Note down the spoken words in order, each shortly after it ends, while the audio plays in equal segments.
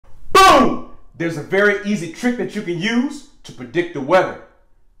There's a very easy trick that you can use to predict the weather.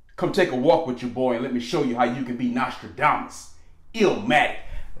 Come take a walk with your boy and let me show you how you can be Nostradamus. Illmatic.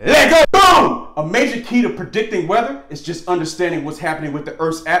 Let go! Boom! A major key to predicting weather is just understanding what's happening with the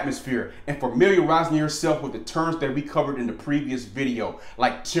Earth's atmosphere and familiarizing yourself with the terms that we covered in the previous video,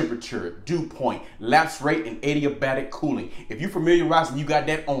 like temperature, dew point, lapse rate, and adiabatic cooling. If you familiarize and you got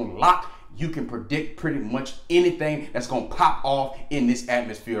that on lock, you can predict pretty much anything that's going to pop off in this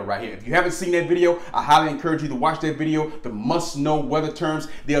atmosphere right here. If you haven't seen that video, I highly encourage you to watch that video, the must-know weather terms.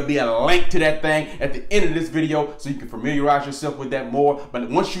 There'll be a link to that thing at the end of this video so you can familiarize yourself with that more. But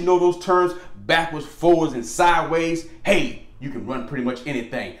once you know those terms, backwards, forwards, and sideways, hey, you can run pretty much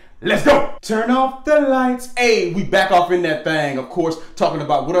anything. Let's go. Turn off the lights. Hey, we back off in that thing, of course, talking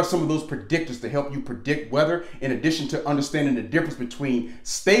about what are some of those predictors to help you predict weather, in addition to understanding the difference between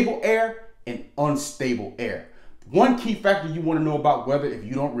stable air and unstable air. One key factor you want to know about weather, if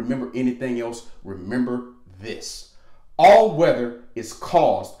you don't remember anything else, remember this. All weather is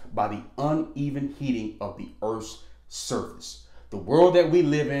caused by the uneven heating of the Earth's surface. The world that we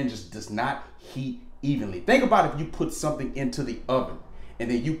live in just does not heat evenly. Think about if you put something into the oven and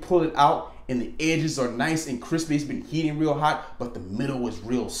then you pull it out and the edges are nice and crispy. It's been heating real hot, but the middle is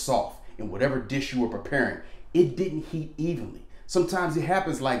real soft. In whatever dish you were preparing, it didn't heat evenly. Sometimes it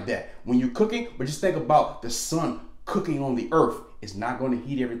happens like that when you're cooking, but just think about the sun cooking on the earth. It's not going to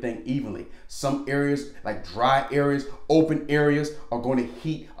heat everything evenly. Some areas, like dry areas, open areas, are going to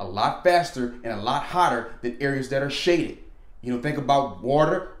heat a lot faster and a lot hotter than areas that are shaded. You know, think about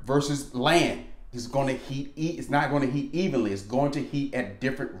water versus land. It's going to heat, it's not going to heat evenly. It's going to heat at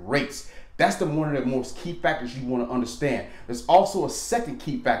different rates. That's one of the most key factors you want to understand. There's also a second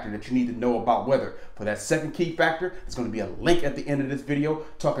key factor that you need to know about weather. For that second key factor, there's going to be a link at the end of this video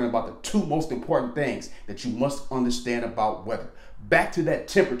talking about the two most important things that you must understand about weather. Back to that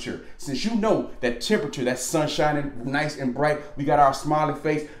temperature. Since you know that temperature, that sun shining nice and bright, we got our smiley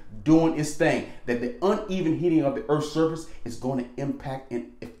face doing its thing, that the uneven heating of the Earth's surface is going to impact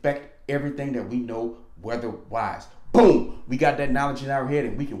and affect everything that we know weather-wise. Boom, we got that knowledge in our head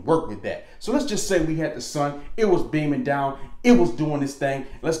and we can work with that. So let's just say we had the sun, it was beaming down, it was doing this thing.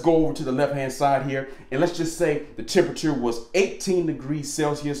 Let's go over to the left-hand side here and let's just say the temperature was 18 degrees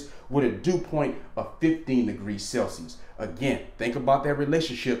Celsius with a dew point of 15 degrees Celsius. Again, think about that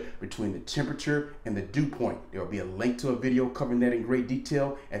relationship between the temperature and the dew point. There will be a link to a video covering that in great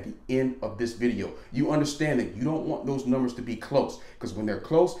detail at the end of this video. You understand that you don't want those numbers to be close, because when they're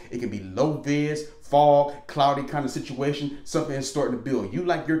close, it can be low vis, fog, cloudy kind of situation. Something is starting to build. You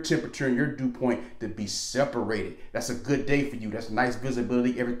like your temperature and your dew point to be separated. That's a good day for you. That's nice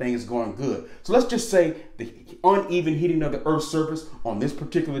visibility. Everything is going good. So let's just say the uneven heating of the Earth's surface on this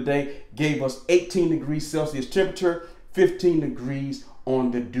particular day gave us 18 degrees Celsius temperature, 15 degrees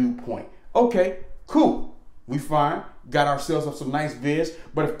on the dew point. Okay, cool. We fine. Got ourselves up some nice viz,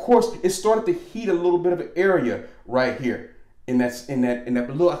 but of course it started to heat a little bit of an area right here. And that's in that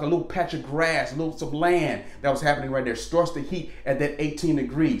little, like a little patch of grass, some land that was happening right there. Starts to heat at that 18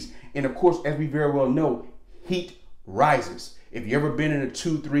 degrees. And of course, as we very well know, heat rises. If you ever been in a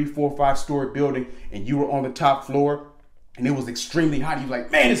 2, 3, 4, 5-story building and you were on the top floor and it was extremely hot, you're like,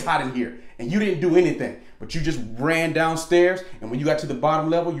 man, it's hot in here. And you didn't do anything, but you just ran downstairs. And when you got to the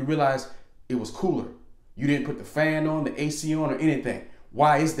bottom level, you realized it was cooler. You didn't put the fan on, the AC on, or anything.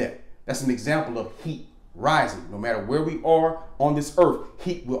 Why is that? That's an example of heat rising. No matter where we are on this earth,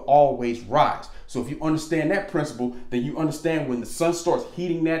 heat will always rise. So if you understand that principle, then you understand when the sun starts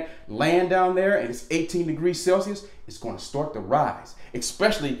heating that land down there and it's 18 degrees Celsius, it's going to start to rise,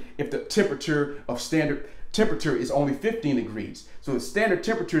 especially if the temperature of standard temperature is only 15 degrees. So the standard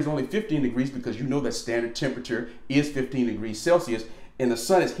temperature is only 15 degrees because you know that standard temperature is 15 degrees Celsius and the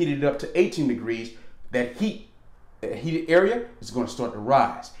sun is heated up to 18 degrees. That heated area is going to start to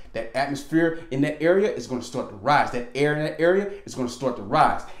rise. That atmosphere in that area is going to start to rise. That air in that area is going to start to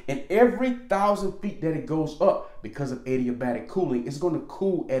rise. And every 1,000 feet that it goes up because of adiabatic cooling, it's going to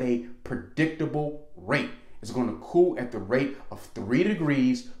cool at a predictable rate. It's going to cool at the rate of 3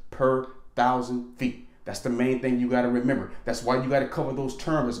 degrees per 1,000 feet. That's the main thing you got to remember. That's why you got to cover those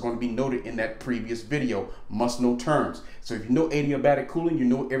terms that's going to be noted in that previous video. Must know terms. So if you know adiabatic cooling, you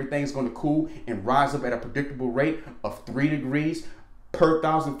know everything is going to cool and rise up at a predictable rate of 3 degrees per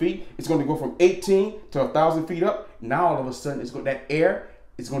 1,000 feet. It's going to go from 18 to 1,000 feet up. Now all of a sudden, that air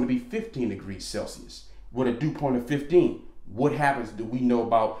is going to be 15 degrees Celsius with a dew point of 15. What happens do we know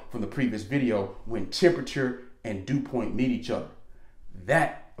about from the previous video when temperature and dew point meet each other?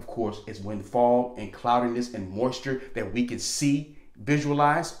 That, of course, is when fog and cloudiness and moisture that we can see,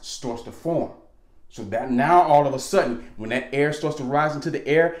 visualize, starts to form. So that now all of a sudden, when that air starts to rise into the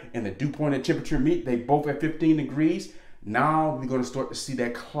air and the dew point and temperature meet, they both at 15 degrees. Now we're going to start to see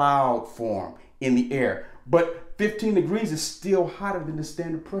that cloud form in the air. But 15 degrees is still hotter than the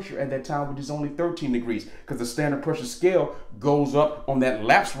standard pressure at that time, which is only 13 degrees, because the standard pressure scale goes up on that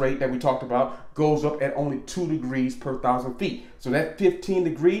lapse rate that we talked about, goes up at only 2 degrees per 1,000 feet. So that 15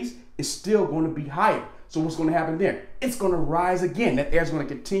 degrees is still going to be higher. So what's going to happen there? It's going to rise again. That air is going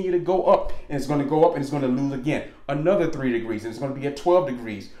to continue to go up, and it's going to go up, and it's going to lose again. Another 3 degrees, and it's going to be at 12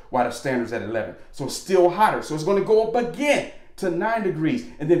 degrees, while the standard's at 11. So it's still hotter. So it's going to go up again to 9 degrees.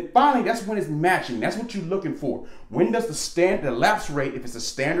 And then finally, that's when it's matching. That's what you're looking for. When does the lapse rate, if it's a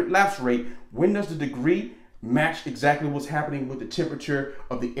standard lapse rate, when does the degree match exactly what's happening with the temperature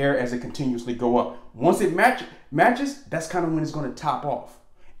of the air as it continuously go up? Once it matches, that's kind of when it's going to top off.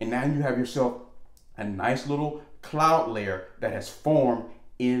 And now you have yourself a nice little cloud layer that has formed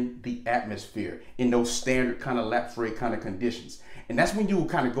in the atmosphere in those standard kind of lapse rate kind of conditions. And that's when you will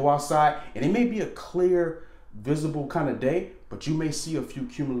kind of go outside, and it may be a clear, visible kind of day, but you may see a few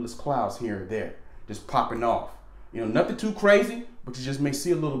cumulus clouds here and there just popping off. You know, nothing too crazy, but you just may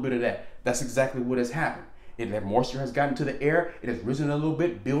see a little bit of that. That's exactly what has happened. That moisture has gotten to the air, it has risen a little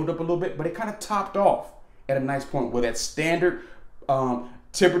bit, built up a little bit, but it kind of topped off at a nice point where that standard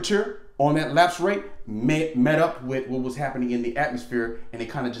temperature on that lapse rate met up with what was happening in the atmosphere, and it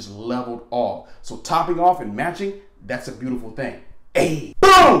kind of just leveled off. So topping off and matching, that's a beautiful thing. Hey,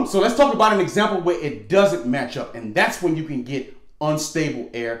 boom! So let's talk about an example where it doesn't match up, and that's when you can get unstable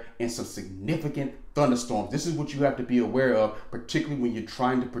air and some significant thunderstorms. This is what you have to be aware of, particularly when you're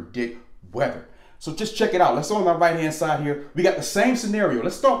trying to predict weather. So just check it out. Let's on the right hand side here, we got the same scenario.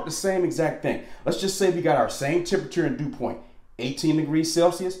 Let's start with the same exact thing. Let's just say we got our same temperature and dew point, 18 degrees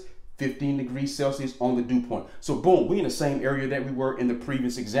Celsius, 15 degrees Celsius on the dew point. So boom, we're in the same area that we were in the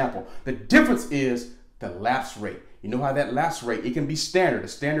previous example. The difference is the lapse rate. You know how that lapse rate, it can be standard. The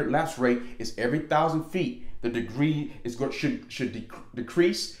standard lapse rate is every 1,000 feet. The degree is should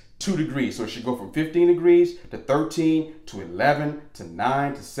decrease 2 degrees. So it should go from 15 degrees to 13 to 11 to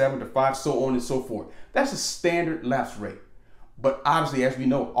 9 to 7 to 5, so on and so forth. That's a standard lapse rate. But obviously, as we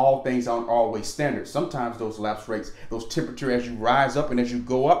know, all things aren't always standard. Sometimes those lapse rates, those temperature as you rise up and as you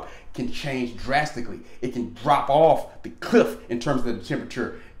go up can change drastically. It can drop off the cliff in terms of the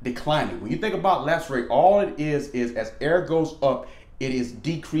temperature declining. When you think about lapse rate, all it is as air goes up, it is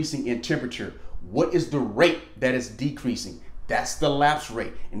decreasing in temperature. What is the rate that is decreasing? That's the lapse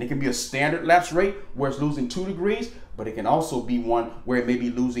rate. And it can be a standard lapse rate where it's losing 2 degrees, but it can also be one where it may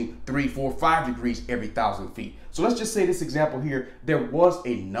be losing 3, 4, 5 degrees every 1,000 feet. So let's just say this example here, there was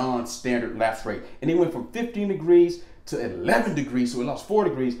a non-standard lapse rate, and it went from 15 degrees to 11 degrees, so it lost 4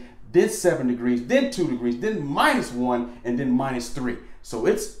 degrees, then 7 degrees, then 2 degrees, then -1, and then -3. So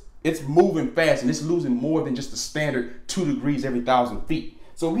it's moving fast, and it's losing more than just the standard 2 degrees every 1,000 feet.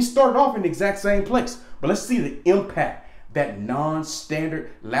 So we started off in the exact same place, but let's see the impact that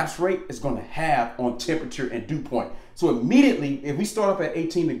non-standard lapse rate is going to have on temperature and dew point. So immediately, if we start off at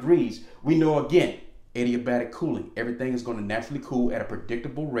 18 degrees, we know again, adiabatic cooling. Everything is going to naturally cool at a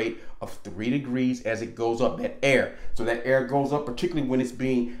predictable rate of 3 degrees as it goes up, that air. So that air goes up, particularly when it's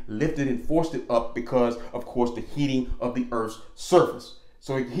being lifted and forced up because, of course, the heating of the Earth's surface.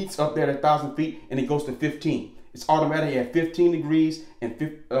 So it heats up there at 1,000 feet and it goes to 15. It's automatically at 15 degrees and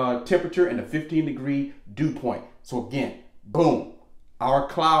temperature and a 15 degree dew point. So again, boom, our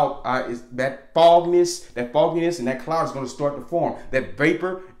cloud is that fogginess, and that cloud is going to start to form. That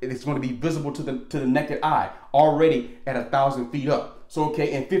vapor, it's going to be visible to the naked eye already at 1,000 feet up. So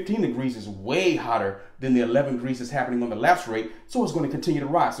okay, and 15 degrees is way hotter than the 11 degrees that's happening on the lapse rate. So it's going to continue to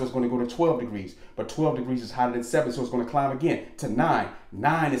rise. So it's going to go to 12 degrees. But 12 degrees is hotter than 7, so it's going to climb again to 9.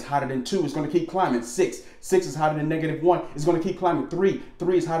 9 is hotter than 2. It's going to keep climbing. 6 is hotter than -1. It's going to keep climbing. 3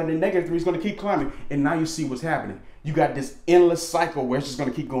 is hotter than -3. It's going to keep climbing. And now you see what's happening. You got this endless cycle where it's just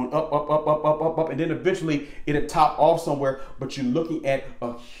going to keep going up, up, up, up, up, up, up, and then eventually it'll top off somewhere. But you're looking at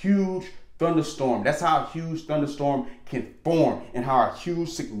a huge thunderstorm. That's how a huge thunderstorm can form, and how a huge,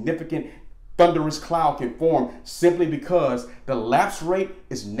 significant, thunderous cloud can form, simply because the lapse rate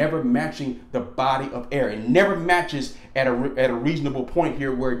is never matching the body of air. It never matches at a reasonable point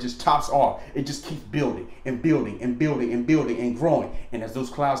here where it just tops off. It just keeps building and building and building and building and growing. And as those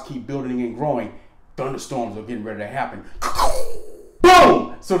clouds keep building and growing, thunderstorms are getting ready to happen.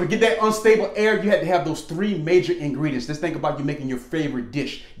 Boom! So to get that unstable air, you had to have those three major ingredients. Let's think about you making your favorite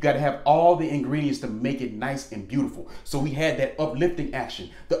dish. You got to have all the ingredients to make it nice and beautiful. So we had that uplifting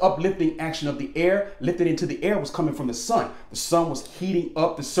action. The uplifting action of the air lifted into the air was coming from the sun. The sun was heating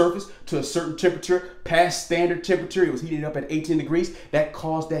up the surface to a certain temperature, past standard temperature. It was heating up at 18 degrees. That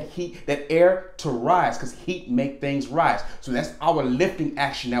caused that heat, that air to rise, because heat make things rise. So that's our lifting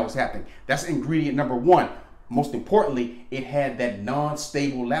action that was happening. That's ingredient number one. Most importantly, it had that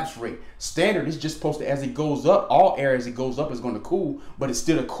non-stable lapse rate. Standard is just supposed to, as it goes up, all air as it goes up is going to cool, but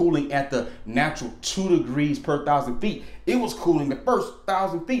instead of cooling at the natural 2 degrees per 1,000 feet, it was cooling the first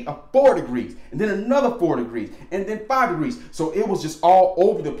 1,000 feet of 4 degrees, and then another 4 degrees, and then 5 degrees. So it was just all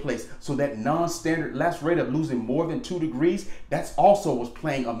over the place. So that non-standard lapse rate of losing more than 2 degrees, that's also was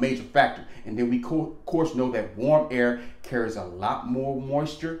playing a major factor. And then we of course know that warm air carries a lot more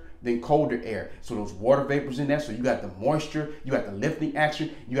moisture than colder air. So those water vapors in there, so you got the moisture, you got the lifting action,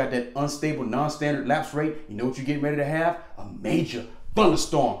 you got that unstable non-standard lapse rate. You know what you're getting ready to have? A major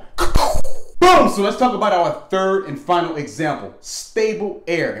thunderstorm. Boom! So let's talk about our third and final example, stable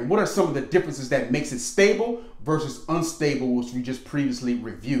air. And what are some of the differences that makes it stable versus unstable, which we just previously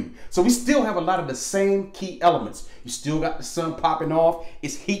reviewed. So we still have a lot of the same key elements. You still got the sun popping off.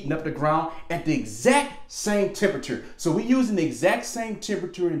 It's heating up the ground at the exact same temperature. So we're using the exact same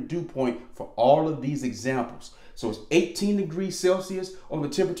temperature and dew point for all of these examples. So it's 18 degrees Celsius on the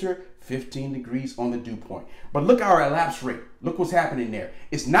temperature, 15 degrees on the dew point. But look at our elapsed rate. Look what's happening there.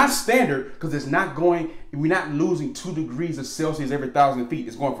 It's not standard because it's not going, we're not losing 2 degrees of Celsius every 1,000 feet.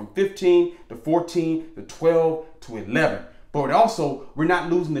 It's going from 15 to 14 to 12 to 11. But also, we're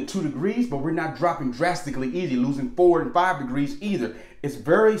not losing the 2 degrees, but we're not dropping drastically either, losing 4 and 5 degrees either. It's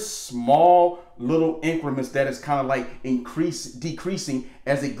very small little increments that is kind of like decreasing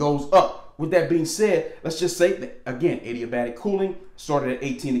as it goes up. With that being said, let's just say that, again, adiabatic cooling started at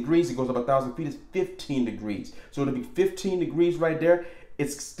 18 degrees. It goes up 1,000 feet. It's 15 degrees. So it'll be 15 degrees right there.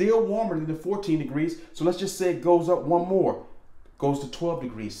 It's still warmer than the 14 degrees. So let's just say it goes up one more. Goes to 12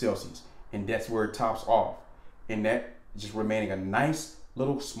 degrees Celsius. And that's where it tops off. And that just remaining a nice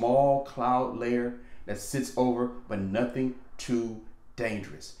little small cloud layer that sits over, but nothing too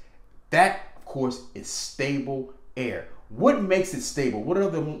dangerous. That, of course, is stable air. What makes it stable? What are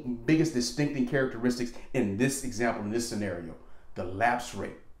the biggest distinctive characteristics in this example, in this scenario? The lapse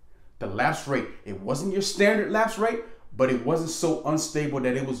rate. The lapse rate. It wasn't your standard lapse rate, but it wasn't so unstable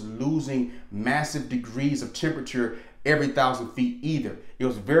that it was losing massive degrees of temperature every 1,000 feet either. It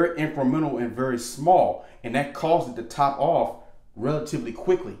was very incremental and very small, and that caused it to top off relatively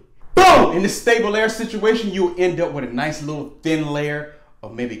quickly. Boom! In the stable air situation, you'll end up with a nice little thin layer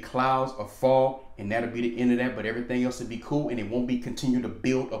of maybe clouds or fog, and that'll be the end of that, but everything else will be cool and it won't be continue to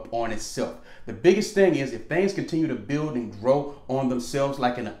build upon itself. The biggest thing is if things continue to build and grow on themselves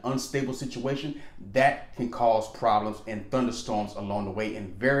like in an unstable situation, that can cause problems and thunderstorms along the way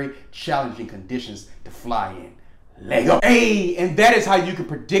and very challenging conditions to fly in. Lego. Hey, and that is how you can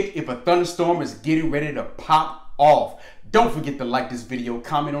predict if a thunderstorm is getting ready to pop off. Don't forget to like this video,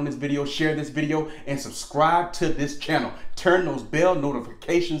 comment on this video, share this video, and subscribe to this channel. Turn those bell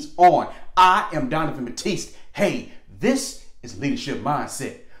notifications on. I am Donovan Batiste. Hey, this is Leadership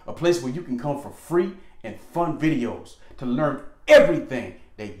Mindset, a place where you can come for free and fun videos to learn everything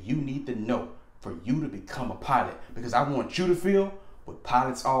that you need to know for you to become a pilot. Because I want you to feel what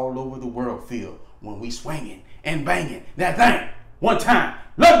pilots all over the world feel when we swinging and banging that thing one time.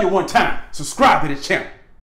 Love you one time. Subscribe to this channel.